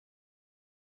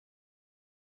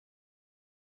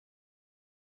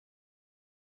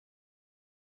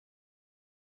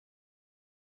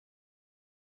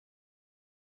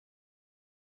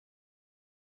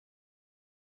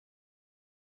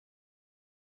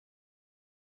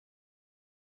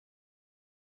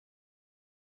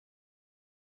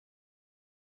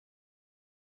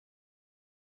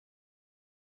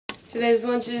Today's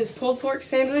lunch is pulled pork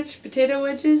sandwich, potato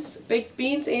wedges, baked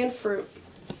beans, and fruit.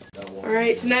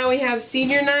 Alright, tonight we have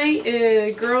senior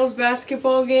night, girls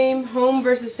basketball game, home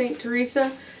versus St.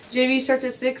 Teresa. JV starts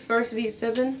at 6, varsity at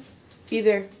 7. Be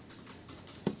there.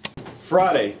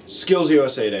 Friday, Skills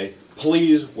USA Day.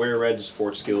 Please wear red to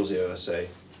support Skills USA.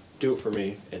 Do it for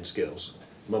me and skills.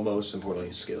 But most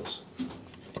importantly, skills.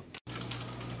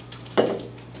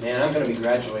 Man, I'm going to be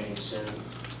graduating soon.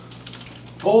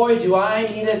 Boy, do I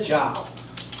need a job.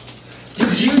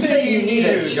 Did you say you need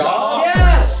a job?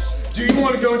 Yes! Do you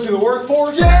want to go into the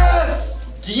workforce? Yes!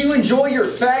 Do you enjoy your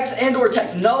facts and or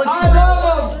technology I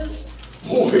love classes?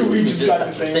 Boy, we just got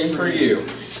the thing for you.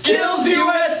 Skills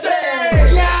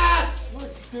USA! Yes!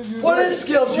 What is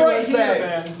Skills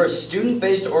USA? We're a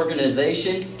student-based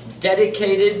organization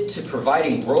dedicated to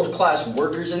providing world-class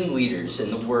workers and leaders in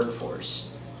the workforce.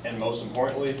 And most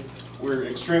importantly, we're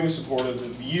extremely supportive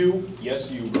of you.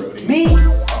 Yes, you, Brody. Me?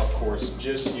 Of course,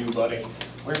 just you, buddy.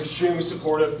 We're extremely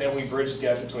supportive, and we bridge the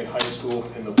gap between high school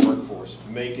and the workforce,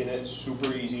 making it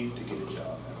super easy to get a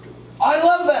job afterwards. I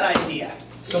love that idea.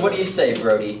 So what do you say,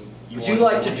 Brody? Would you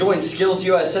like to join Skills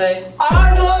USA?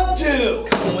 I'd love to!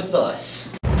 Come with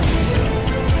us.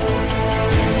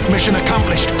 Mission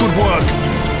accomplished. Good work.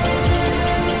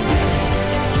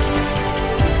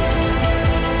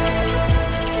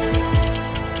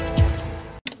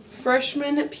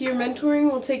 Freshman peer mentoring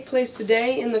will take place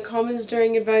today in the Commons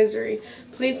during advisory.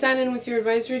 Please sign in with your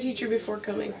advisory teacher before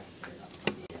coming.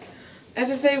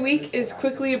 FFA week is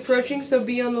quickly approaching, so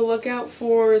be on the lookout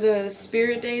for the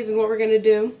spirit days and what we're going to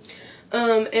do.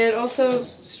 And also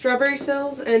strawberry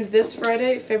sales, and this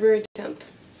Friday, February 10th.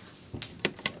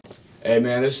 Hey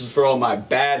man, this is for all my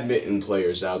badminton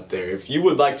players out there. If you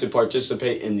would like to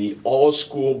participate in the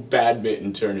all-school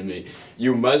badminton tournament,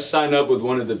 you must sign up with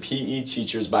one of the PE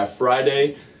teachers by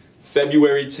Friday,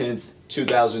 February 10th,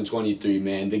 2023,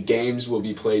 man. The games will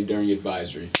be played during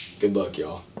advisory. Good luck,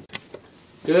 y'all.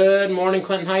 Good morning,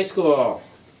 Clinton High School.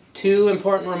 2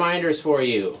 important reminders for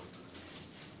you.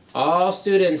 All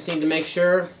students need to make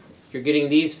sure you're getting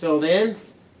these filled in,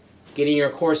 getting your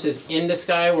courses into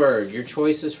Skyward, your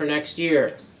choices for next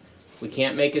year. We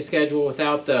can't make a schedule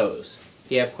without those.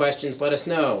 If you have questions, let us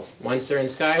know. Once they're in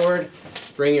Skyward,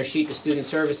 bring your sheet to Student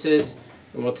Services,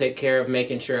 and we'll take care of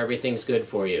making sure everything's good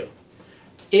for you.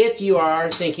 If you are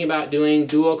thinking about doing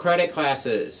dual credit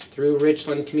classes through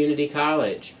Richland Community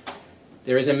College,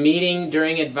 there is a meeting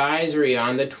during advisory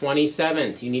on the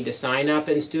 27th. You need to sign up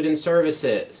in Student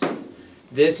Services.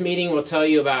 This meeting will tell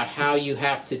you about how you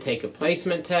have to take a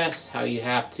placement test, how you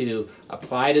have to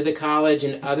apply to the college,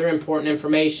 and other important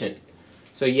information.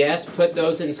 So yes, put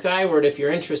those in Skyward if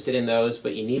you're interested in those,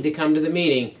 but you need to come to the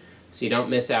meeting so you don't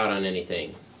miss out on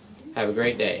anything. Have a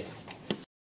great day.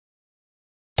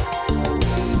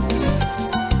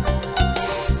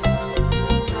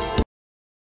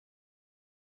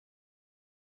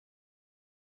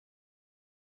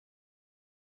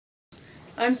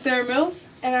 I'm Sarah Mills.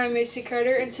 And I'm Macy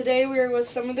Carter, and today we are with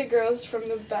some of the girls from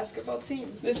the basketball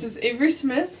team. This is Avery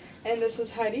Smith. And this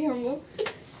is Heidi Humble.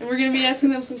 And we're going to be asking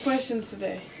them some questions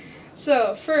today.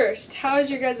 So, first, how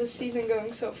is your guys' season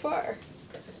going so far?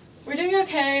 We're doing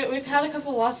okay. We've had a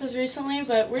couple losses recently,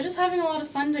 but we're just having a lot of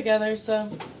fun together, so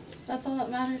that's all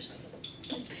that matters.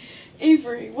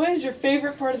 Avery, what has your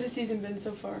favorite part of the season been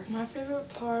so far? My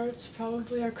favorite part's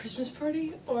probably our Christmas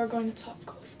party or going to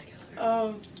Topgolf together.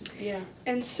 Oh, yeah.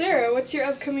 And Sarah, what's your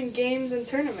upcoming games and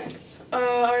tournaments?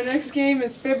 Our next game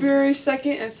is February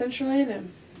 2nd at Central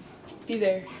A&M. Be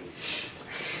there.